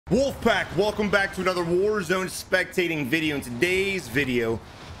Wolfpack, welcome back to another Warzone spectating video. In today's video,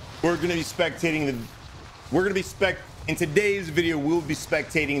 we'll be spectating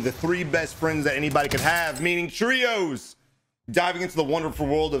the three best friends that anybody could have, meaning trios. Diving into the wonderful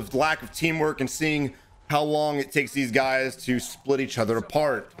world of lack of teamwork and seeing how long it takes these guys to split each other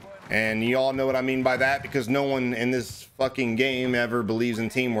apart. And you all know what I mean by that, because no one in this fucking game ever believes in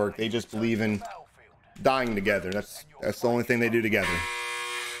teamwork. They just believe in dying together. That's the only thing they do together.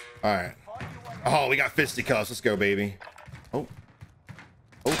 All right. Oh, we got fisticuffs. Let's go, baby. Oh.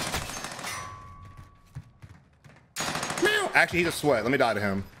 Actually, he's a sweat. Let me die to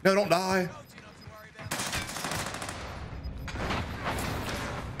him. No, don't die.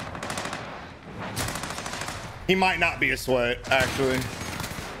 He might not be a sweat, actually.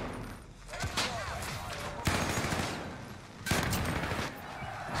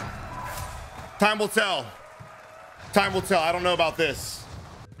 Time will tell. Time will tell. I don't know about this.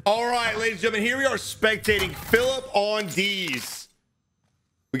 All right, ladies and gentlemen, here we are spectating Philip on D's.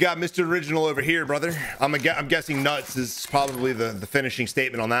 We got Mr. Original over here, brother. I'm guessing nuts is probably the finishing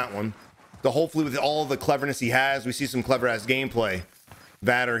statement on that one. So hopefully with all the cleverness he has, we see some clever ass gameplay.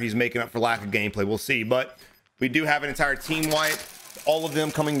 That or he's making up for lack of gameplay. We'll see. But we do have an entire team wipe. All of them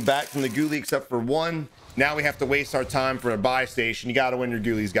coming back from the ghoulie except for one. Now we have to waste our time for a buy station. You got to win your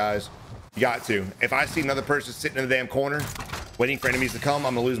ghoulies, guys. You got to. If I see another person sitting in the damn corner waiting for enemies to come,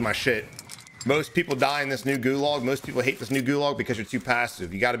 I'm gonna lose my shit. Most people die in this new gulag. Most people hate this new gulag because you're too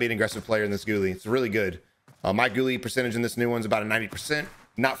passive. You got to be an aggressive player in this ghoulie. It's really good. My ghoulie percentage in this new one's about a 90%.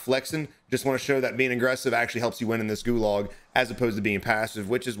 Not flexing, just want to show that being aggressive actually helps you win in this gulag as opposed to being passive,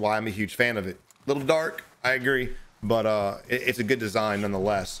 which is why I'm a huge fan of it. A little dark, I agree, but it's a good design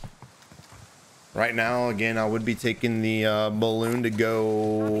nonetheless. Right now, again, I would be taking the balloon to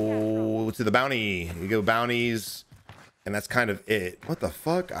go to the bounty. You go bounties, and that's kind of it. What the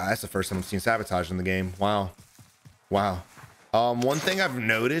fuck? That's the first time I've seen sabotage in the game. Wow. Wow. One thing I've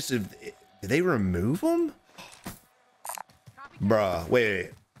noticed, did they remove them? Bruh,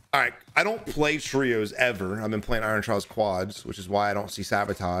 wait. All right, I don't play trios ever. I've been playing Iron Trials quads, which is why I don't see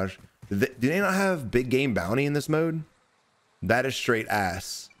sabotage. Do they not have big game bounty in this mode? That is straight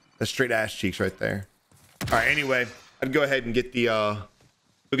ass. That's straight ass cheeks right there. All right, anyway, I'd go ahead and get the go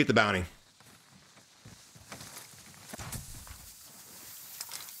get the bounty.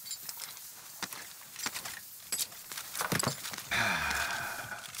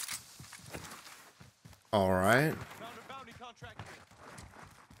 All right.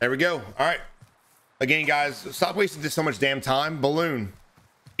 There we go. All right. Again, guys, stop wasting just so much damn time. Balloon,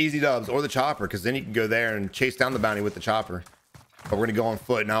 easy dubs, or the chopper, because then you can go there and chase down the bounty with the chopper. But we're gonna go on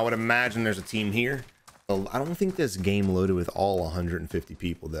foot. Now I would imagine there's a team here. I don't think this game loaded with all 150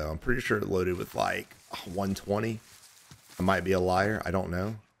 people though. I'm pretty sure it loaded with like 120. I might be a liar. I don't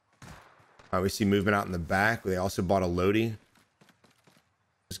know. All right, we see movement out in the back. They also bought a Lodi.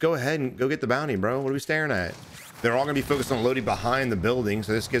 Just go ahead and go get the bounty, bro. What are we staring at? They're all gonna be focused on Lodi behind the building,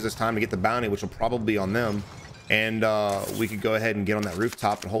 so this gives us time to get the bounty, which will probably be on them. And we could go ahead and get on that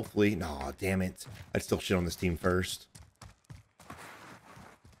rooftop and hopefully, no, damn it. I'd still shit on this team first.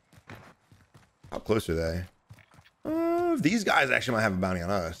 How close are they? These guys actually might have a bounty on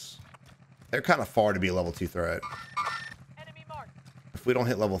us. They're kind of far to be a level 2 threat. Enemy marked. If we don't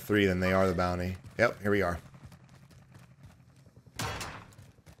hit level 3, then they are the bounty. Yep, here we are.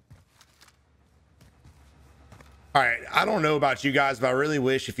 All right, I don't know about you guys, but I really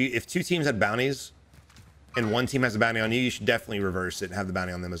wish if two teams had bounties and one team has a bounty on you, you should definitely reverse it and have the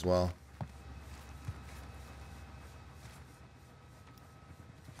bounty on them as well.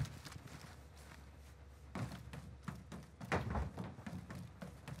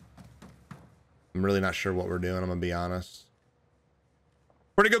 I'm really not sure what we're doing, I'm gonna be honest.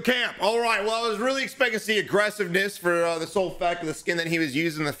 We're gonna go camp. All right, well, I was really expecting to see aggressiveness for the sole fact of the skin that he was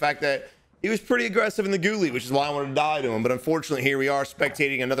using, the fact that he was pretty aggressive in the ghoulie, which is why I wanted to die to him. But unfortunately, here we are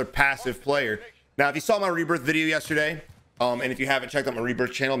spectating another passive player. Now, if you saw my rebirth video yesterday, and if you haven't checked out my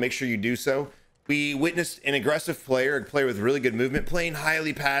rebirth channel, make sure you do so. We witnessed an aggressive player, a player with really good movement, playing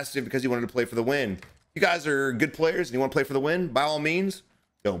highly passive because he wanted to play for the win. You guys are good players and you want to play for the win, by all means,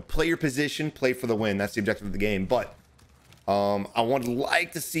 go play your position, play for the win. That's the objective of the game. But I would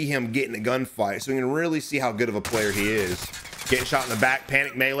like to see him get in a gunfight so we can really see how good of a player he is. Getting shot in the back,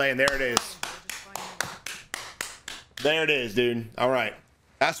 panic melee, and there it is. There it is, dude. All right.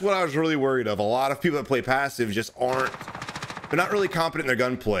 That's what I was really worried of. A lot of people that play passive just aren't, they're not really competent in their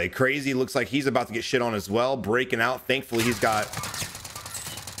gunplay. Crazy looks like he's about to get shit on as well, breaking out. Thankfully, he's got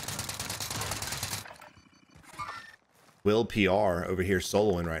Will PR over here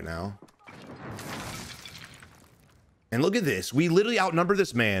soloing right now. And look at this. We literally outnumber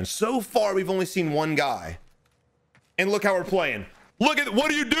this man. So far, we've only seen one guy. And look how we're playing. Look at, what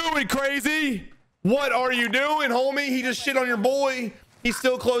are you doing, crazy? What are you doing, homie? He just shit on your boy. He's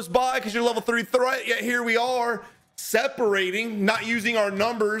still close by because you're level 3 threat. Yet here we are separating, not using our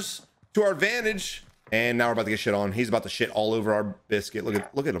numbers to our advantage. And now we're about to get shit on. He's about to shit all over our biscuit. Look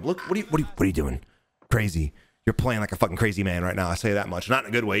at him. Look, what are you doing? Crazy. You're playing like a fucking crazy man right now. I say that much. Not in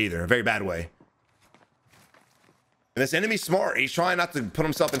a good way either. A very bad way. And this enemy's smart. He's trying not to put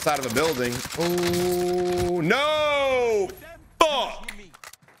himself inside of a building. Oh, no! Fuck!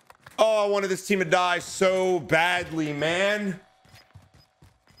 Oh, I wanted this team to die so badly, man.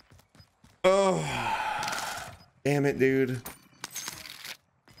 Oh, damn it, dude.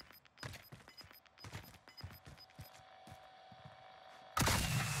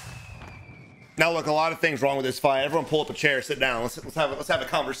 Now, look, a lot of things wrong with this fight. Everyone pull up a chair, sit down. Let's have a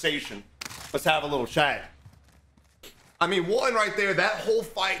conversation. Let's have a little chat. I mean, one right there, that whole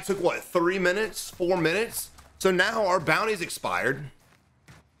fight took what, 3 minutes, 4 minutes? So now our bounty's expired.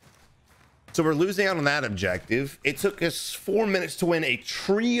 So we're losing out on that objective. It took us 4 minutes to win a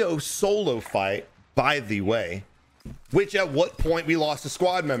trio solo fight, by the way, which at what point we lost a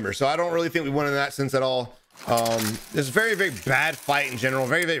squad member. So I don't really think we won in that sense at all. This very, very bad fight in general,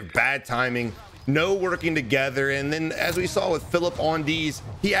 very, very bad timing. No working together. And then as we saw with Philip on D's,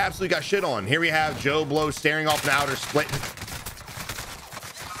 he absolutely got shit on. Here we have Joe Blow staring off an outer split.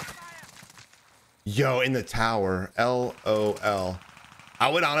 Yo, in the tower, LOL. I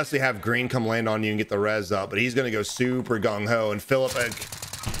would honestly have Green come land on you and get the res up, but he's going to go super gung-ho. And Philip,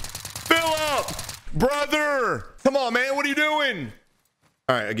 brother, come on, man. What are you doing?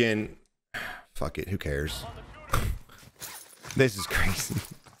 All right, again, fuck it. Who cares? This is crazy.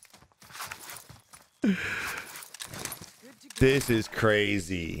 This is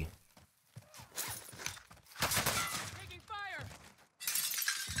crazy.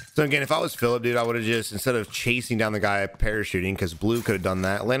 So again, if I was Philip, dude, I would have just, instead of chasing down the guy parachuting, because Blue could have done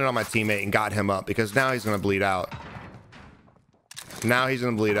that, landed on my teammate and got him up, because now he's going to bleed out. Now he's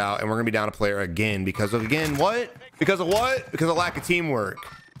going to bleed out, and we're going to be down a player again because of, again, what? Because of what? Because of lack of teamwork.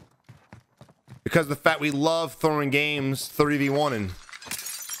 Because of the fact we love throwing games 3v1-ing.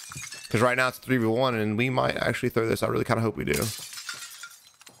 Because right now it's 3v1, and we might actually throw this. I really kind of hope we do.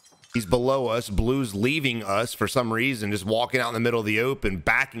 He's below us. Blue's leaving us for some reason, just walking out in the middle of the open,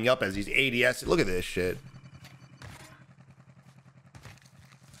 backing up as he's ADS. Look at this shit.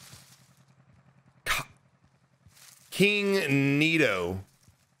 King Nito.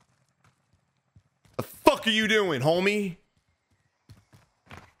 The fuck are you doing, homie?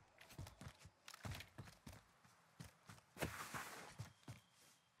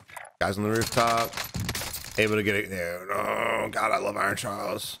 Guys on the rooftop. Able to get it there. Oh, God, I love Iron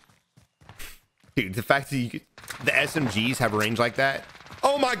Trials. Dude, the fact that the SMGs have range like that.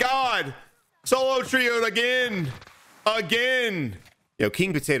 Oh, my God. Solo trioed again. Again. Yo,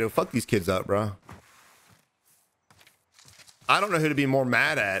 King Potato, fuck these kids up, bro. I don't know who to be more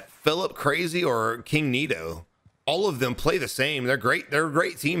mad at. Philip Crazy or King Nito. All of them play the same. They're great. They're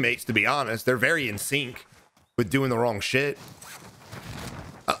great teammates, to be honest. They're very in sync with doing the wrong shit.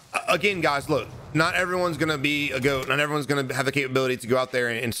 Again, guys, look, not everyone's going to be a GOAT. Not everyone's going to have the capability to go out there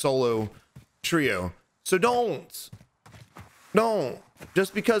and solo trio. So don't.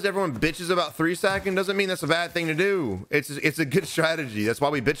 Just because everyone bitches about 3-stacking doesn't mean that's a bad thing to do. It's a good strategy. That's why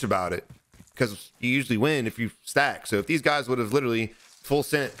we bitch about it. Because you usually win if you stack. So if these guys would have literally full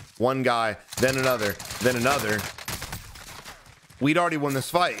sent one guy, then another, we'd already won this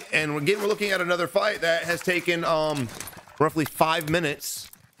fight. And again, we're looking at another fight that has taken roughly 5 minutes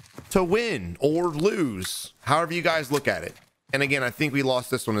to win or lose, however you guys look at it. And again, I think we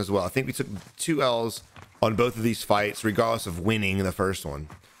lost this one as well. I think we took 2 L's on both of these fights, regardless of winning the first one.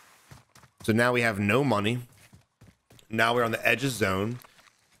 So now we have no money. Now we're on the edge of zone.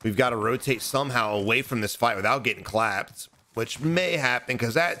 We've got to rotate somehow away from this fight without getting clapped, which may happen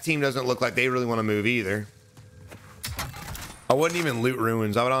because that team doesn't look like they really want to move either. I wouldn't even loot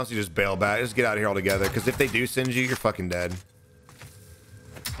ruins. I would honestly just bail back. Just get out of here altogether, because if they do send you, you're fucking dead.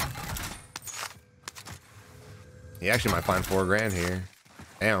 He actually might find 4 grand here.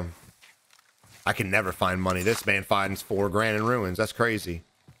 Damn. I can never find money. This man finds 4 grand in ruins. That's crazy.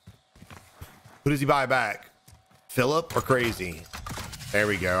 Who does he buy back? Philip or Crazy? There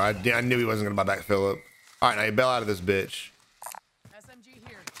we go. I knew he wasn't going to buy back Philip. All right, now you bail out of this bitch. SMG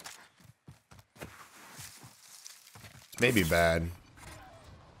here. This may be bad.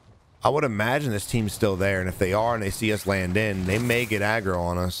 I would imagine this team's still there, and if they are and they see us land in, they may get aggro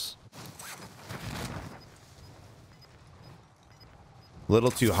on us.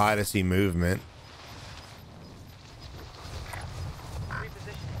 Little too high to see movement.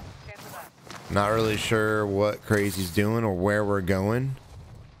 Not really sure what Crazy's doing or where we're going.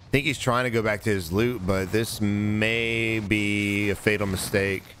 I think he's trying to go back to his loot, but this may be a fatal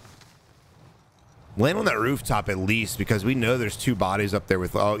mistake. Land on that rooftop at least, because we know there's two bodies up there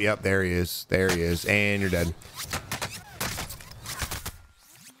with... Oh, yep, there he is. There he is. And you're dead.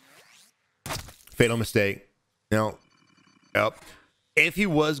 Fatal mistake. No. Yep. If he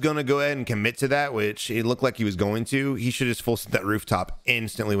was going to go ahead and commit to that, which it looked like he was going to, he should just full set that rooftop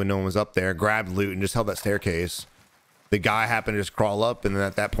instantly when no one was up there, grabbed loot, and just held that staircase. The guy happened to just crawl up, and then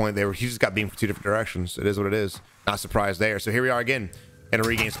at that point, he just got beamed from two different directions. It is what it is. Not surprised there. So here we are again in a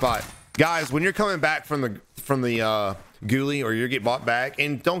regain spot. Guys, when you're coming back from the ghoulie, or you get bought back,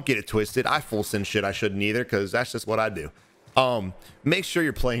 and don't get it twisted, I full send shit I shouldn't either, because that's just what I do. Make sure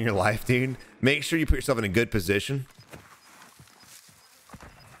you're playing your life, dude. Make sure you put yourself in a good position.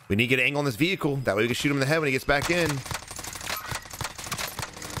 We need to get an angle on this vehicle. That way we can shoot him in the head when he gets back in.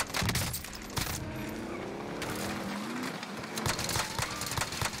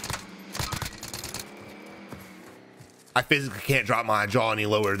 I physically can't drop my jaw any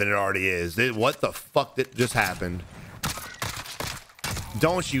lower than it already is. What the fuck that just happened?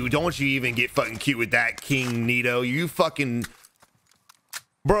 Don't you even get fucking cute with that, King Nito. You fucking...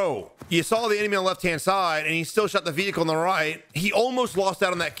 Bro, you saw the enemy on the left-hand side, and he still shot the vehicle on the right. He almost lost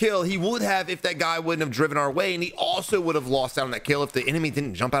out on that kill. He would have if that guy wouldn't have driven our way, and he also would have lost out on that kill if the enemy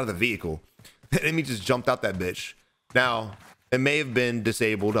didn't jump out of the vehicle. The enemy just jumped out that bitch. Now, it may have been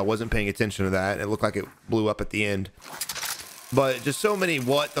disabled. I wasn't paying attention to that. It looked like it blew up at the end. But just so many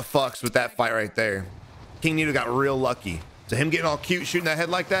what the fucks with that fight right there. King Nito got real lucky. So him getting all cute, shooting that head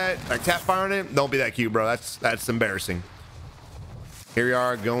like that, like tap firing it, don't be that cute, bro. That's embarrassing. Here we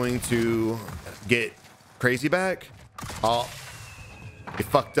are going to get Crazy back. Oh, it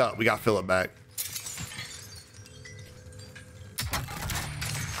fucked up. We got Philip back.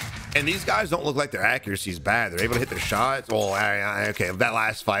 And these guys don't look like their accuracy is bad. They're able to hit their shots. Well, okay, that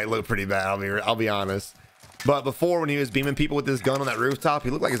last fight looked pretty bad. I'll be honest. But before, when he was beaming people with this gun on that rooftop, he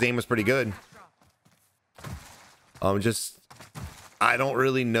looked like his aim was pretty good. I don't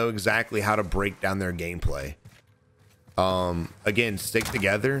really know exactly how to break down their gameplay. Again, stick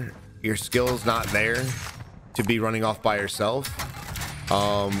together. Your skill's not there to be running off by yourself.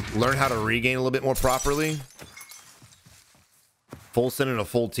 Learn how to regain a little bit more properly. Full sending a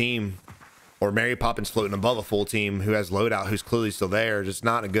full team, or Mary Poppins floating above a full team who has loadout, who's clearly still there, just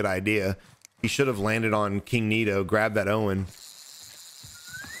not a good idea. He should have landed on King Nito, grabbed that Owen.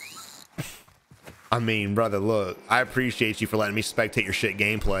 I mean, brother, look, I appreciate you for letting me spectate your shit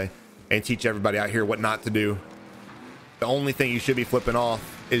gameplay and teach everybody out here what not to do. The only thing you should be flipping off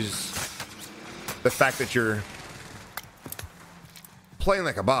is the fact that you're playing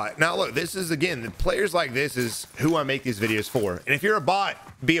like a bot. Now, look, this is, again, the players like this is who I make these videos for. And if you're a bot,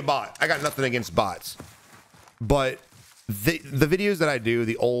 be a bot. I got nothing against bots. But the videos that I do,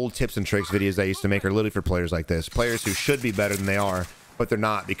 the old tips and tricks videos I used to make, are literally for players like this. Players who should be better than they are, but they're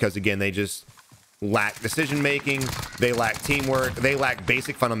not, because, again, they just lack decision making, they lack teamwork, they lack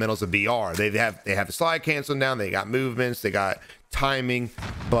basic fundamentals of BR. They have the slide canceling down, they got movements, they got timing,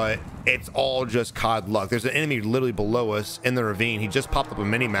 but it's all just COD luck. There's an enemy literally below us in the ravine. He just popped up a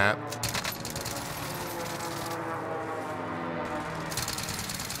mini map.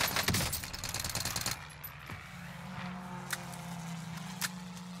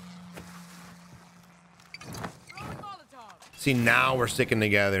 See, now we're sticking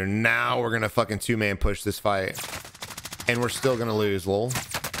together. Now we're gonna fucking two-man push this fight, and we're still gonna lose, lol.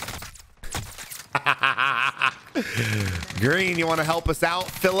 Green, you want to help us out?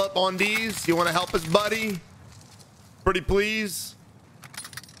 Philip on these? You want to help us, buddy? Pretty please.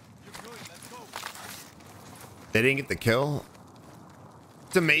 They didn't get the kill.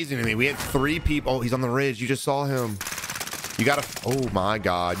 It's amazing to me. We had 3 people. Oh, he's on the ridge. You just saw him. You gotta. Oh my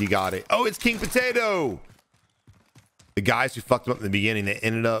God, you got it. Oh, it's King Potato. The guys who fucked him up in the beginning, they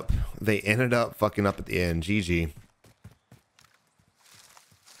ended up fucking up at the end. GG.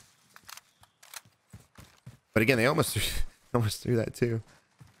 But again, they almost threw that too.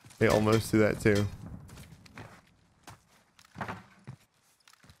 They almost threw that too.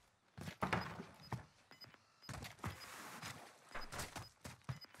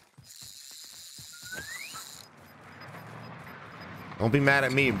 Don't be mad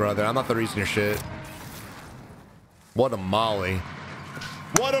at me, brother. I'm not the reason you're shit. What a molly.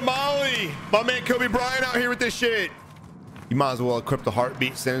 What a molly! My man Kobe Bryant out here with this shit. You might as well equip the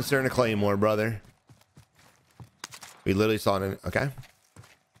heartbeat sensor and a claymore, brother. We literally saw an enemy. Okay.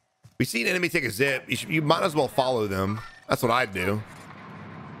 We see an enemy take a zip. You might as well follow them. That's what I'd do.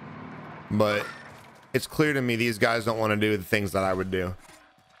 But it's clear to me these guys don't want to do the things that I would do.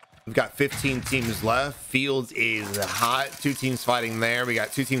 We've got 15 teams left. Fields is hot. 2 teams fighting there. We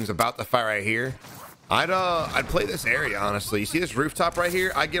got 2 teams about to fight right here. I'd play this area, honestly. You see this rooftop right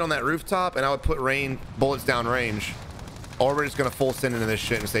here? I'd get on that rooftop and I would put bullets down range. Or we're just gonna full send into this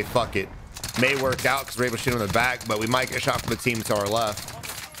shit and say fuck it. May work out because we're able to shoot on the back, but we might get shot from the team to our left.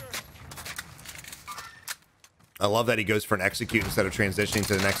 I love that he goes for an execute instead of transitioning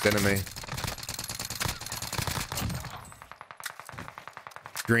to the next enemy.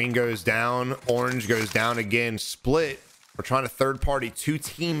 Green goes down, orange goes down again, split. We're trying to third party 2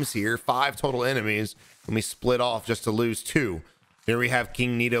 teams here, 5 total enemies, and we split off just to lose 2. Here we have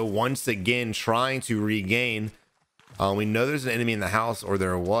King Nito once again trying to regain. We know there's an enemy in the house, or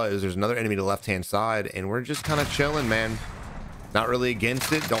there's another enemy to the left-hand side, and we're just kind of chilling, man. Not really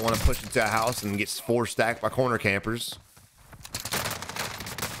against it. Don't want to push it to a house and get 4 stacked by corner campers.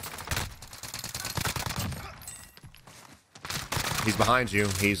 He's behind you.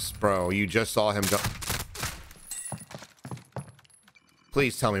 Bro, you just saw him jump.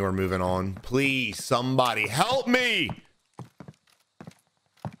 Please tell me we're moving on. Please, somebody help me.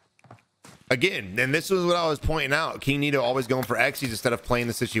 Again, and this was what I was pointing out. King Nito always going for X's instead of playing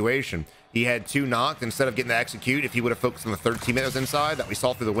the situation. He had 2 knocked. Instead of getting to execute, if he would have focused on the 3rd teammate that was inside that we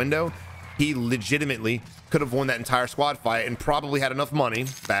saw through the window, he legitimately could have won that entire squad fight and probably had enough money,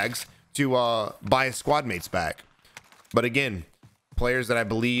 bags, to buy his squad mates back. But again, players that I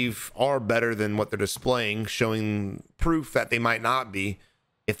believe are better than what they're displaying, showing proof that they might not be.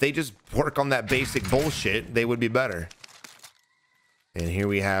 If they just work on that basic bullshit, they would be better. And here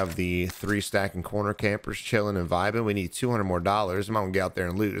we have the 3 stacking corner campers chilling and vibing. We need $200 more. I'm not gonna get out there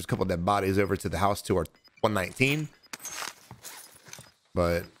and loot. There's a couple of dead bodies over to the house to our 119.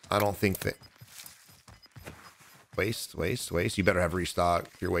 But I don't think that... Waste. You better have restock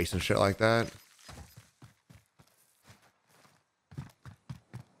if you're wasting shit like that.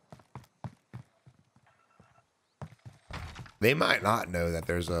 They might not know that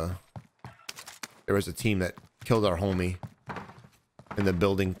there was a team that killed our homie in the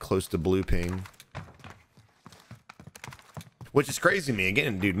building close to Blue Ping, which is crazy to me.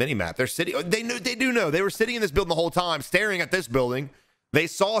 Again, dude, minimap. They're sitting. They do know. They were sitting in this building the whole time, staring at this building. They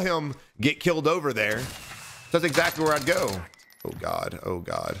saw him get killed over there. So that's exactly where I'd go. Oh god. Oh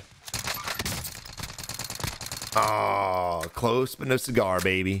god. Oh, close but no cigar,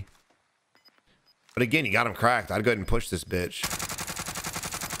 baby. But again, you got him cracked. I'd go ahead and push this bitch.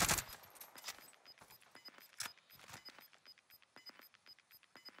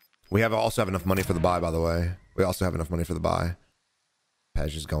 We also have enough money for the buy, by the way. We also have enough money for the buy.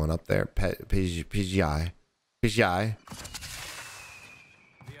 Pej is going up there. PGI.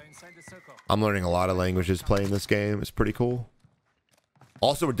 I'm learning a lot of languages playing this game. It's pretty cool.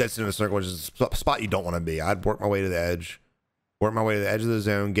 Also, we're dead center of the circle, which is a spot you don't want to be. I'd work my way to the edge. Work my way to the edge of the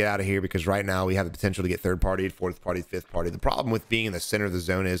zone. Get out of here, because right now we have the potential to get 3rd party, 4th party, 5th party. The problem with being in the center of the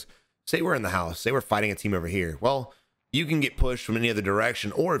zone is, say we're in the house. Say we're fighting a team over here. Well, you can get pushed from any other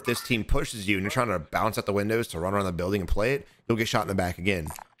direction, or if this team pushes you and you're trying to bounce out the windows to run around the building and play it, you'll get shot in the back again.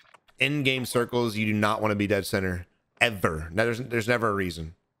 In game circles, you do not want to be dead center ever. Now, there's never a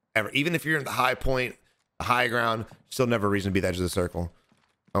reason, ever. Even if you're in the high point, the high ground, still never a reason to be the edge of the circle.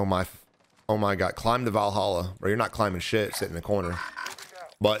 Oh my god, climb the Valhalla, or you're not climbing shit, sit in the corner.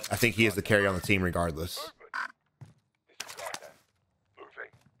 But I think he is the carry on the team regardless.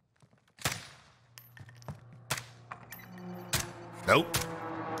 Nope.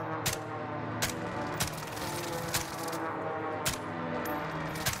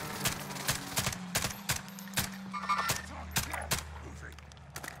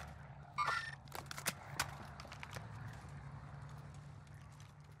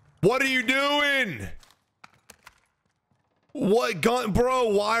 What are you doing? What gun, bro?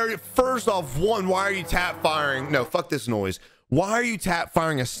 Why are you, first off, why are you tap firing? No, fuck this noise. Why are you tap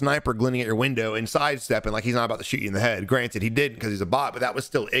firing a sniper glinting at your window and sidestepping like he's not about to shoot you in the head? Granted, he didn't because he's a bot, but that was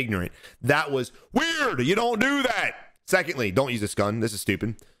still ignorant. That was weird. You don't do that. Secondly, don't use this gun. This is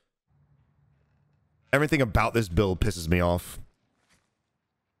stupid. Everything about this build pisses me off.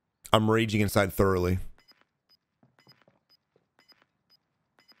 I'm raging inside thoroughly.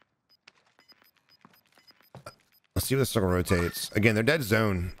 Let's see where the circle rotates. Again, they're dead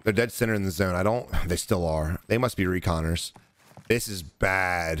zone. They're dead center in the zone. They still are. They must be reconners. This is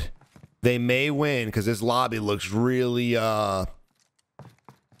bad. They may win because this lobby looks really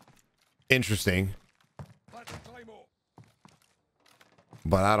interesting.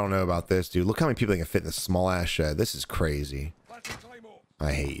 But I don't know about this, dude. Look how many people they can fit in this small ass shed. This is crazy.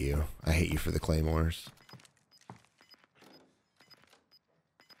 I hate you. I hate you for the claymores.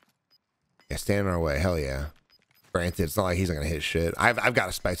 Yeah, stand in our way. Hell yeah. Granted, it's not like he's not gonna hit shit. I've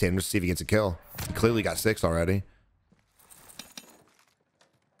got to spectate him just to see if he gets a kill. He clearly got 6 already.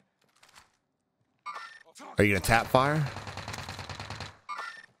 Are you gonna tap fire?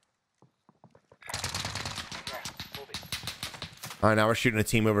 All right, now we're shooting a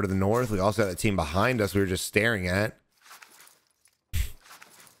team over to the north. We also have a team behind us we were just staring at.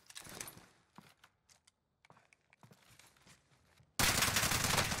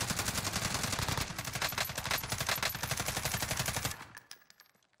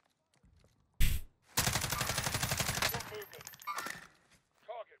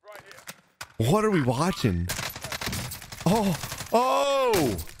 What are we watching? Oh,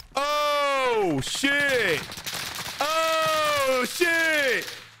 shit. Oh,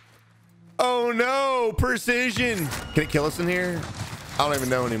 shit. Oh, no. Precision. Can it kill us in here? I don't even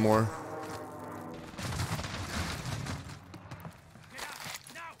know anymore.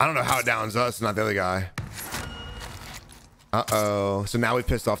 I don't know how it downs us, not the other guy. Uh-oh. So now we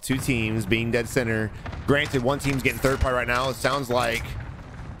pissed off 2 teams being dead center. Granted, one team's getting third party right now. It sounds like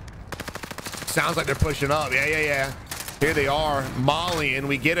they're pushing up. Yeah. Here they are, Molly, and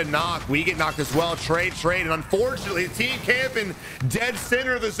we get a knock. We get knocked as well. Trade, and unfortunately, the team camping dead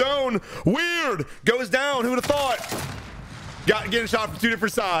center of the zone. Weird goes down. Who would have thought? Getting shot from 2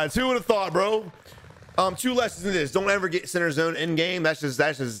 different sides. Who would have thought, bro? 2 lessons in this: don't ever get center zone in game. That's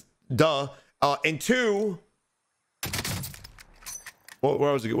just duh. And 2.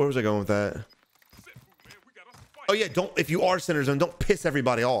 Where was I going with that? Oh yeah, if you are center zone, don't piss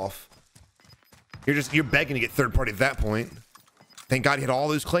everybody off. You're begging to get third party at that point. Thank God you had all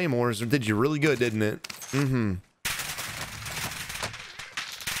those claymores. Did you really good, didn't it?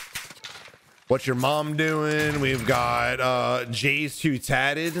 What's your mom doing? We've got Jay's 2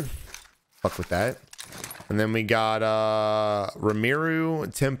 tatted. Fuck with that. And then we got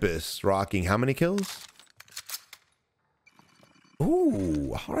Ramiru Tempest rocking how many kills?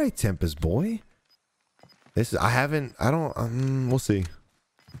 Ooh, all right, Tempest boy. We'll see.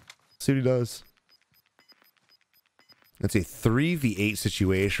 See what he does. It's a 3v8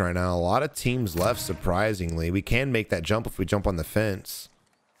 situation right now. A lot of teams left, surprisingly. We can make that jump if we jump on the fence.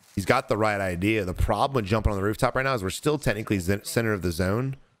 He's got the right idea. The problem with jumping on the rooftop right now is we're still technically center of the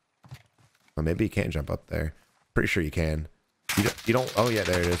zone. Well, maybe you can't jump up there. Pretty sure you can. You don't. Oh, yeah,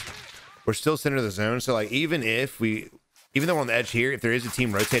 there it is. We're still center of the zone. So, like, even though we're on the edge here, if there is a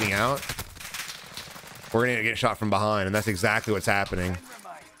team rotating out, we're going to get shot from behind. And that's exactly what's happening.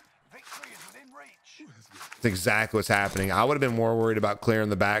 That's exactly what's happening. I would have been more worried about clearing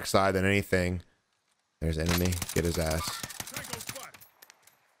the backside than anything. There's enemy. Get his ass.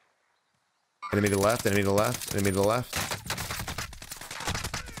 Enemy to the left. Enemy to the left. Enemy to the left.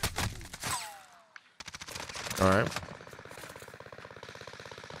 All right.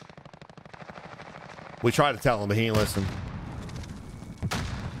 We tried to tell him, but he didn't listen.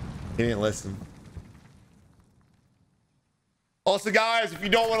 He didn't listen. Also, guys, if you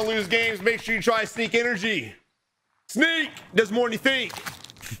don't want to lose games, make sure you try Sneak Energy. Sneak does more than you think.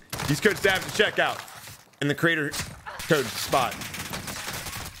 Use code STAV to checkout in the creator code spot.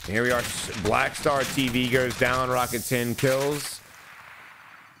 And here we are. Black Star TV goes down. Rocket 10 kills.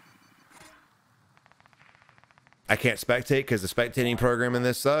 I can't spectate because the spectating program in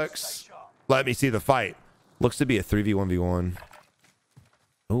this sucks. Let me see the fight. Looks to be a 3v1v1.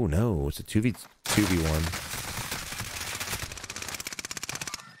 Oh no, it's a 2v1.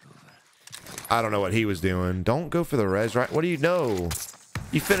 I don't know what he was doing. Don't go for the res, right? What do you know?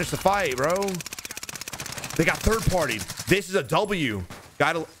 You finished the fight, bro. They got third partied. This is a W.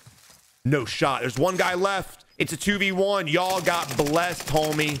 No shot. There's one guy left. It's a 2v1. Y'all got blessed,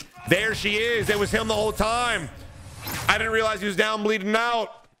 homie. There she is. It was him the whole time. I didn't realize he was down bleeding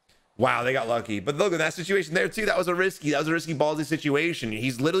out. Wow, they got lucky. But look at that situation there too. That was a risky ballsy situation.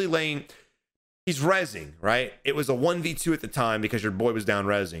 He's literally he's rezzing, right? It was a 1v2 at the time because your boy was down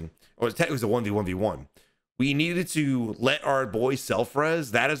rezzing. Or it was a 1v1v1. We needed to let our boy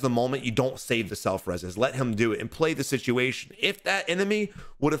self-res. That is the moment you don't save the self-reses. Let him do it and play the situation. If that enemy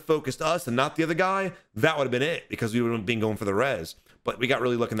would have focused us and not the other guy, that would have been it because we would have been going for the res. But we got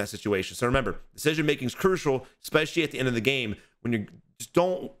really lucky in that situation. So remember, decision making is crucial, especially at the end of the game when you just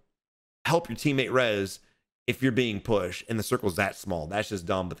don't help your teammate res if you're being pushed and the circle's that small. That's just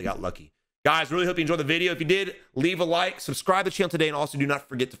dumb, but they got lucky. Guys, really hope you enjoyed the video. If you did, leave a like, subscribe to the channel today, and also do not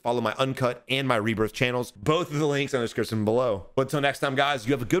forget to follow my Uncut and my Rebirth channels. Both of the links are in the description below. But until next time, guys,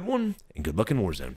 you have a good one, and good luck in Warzone.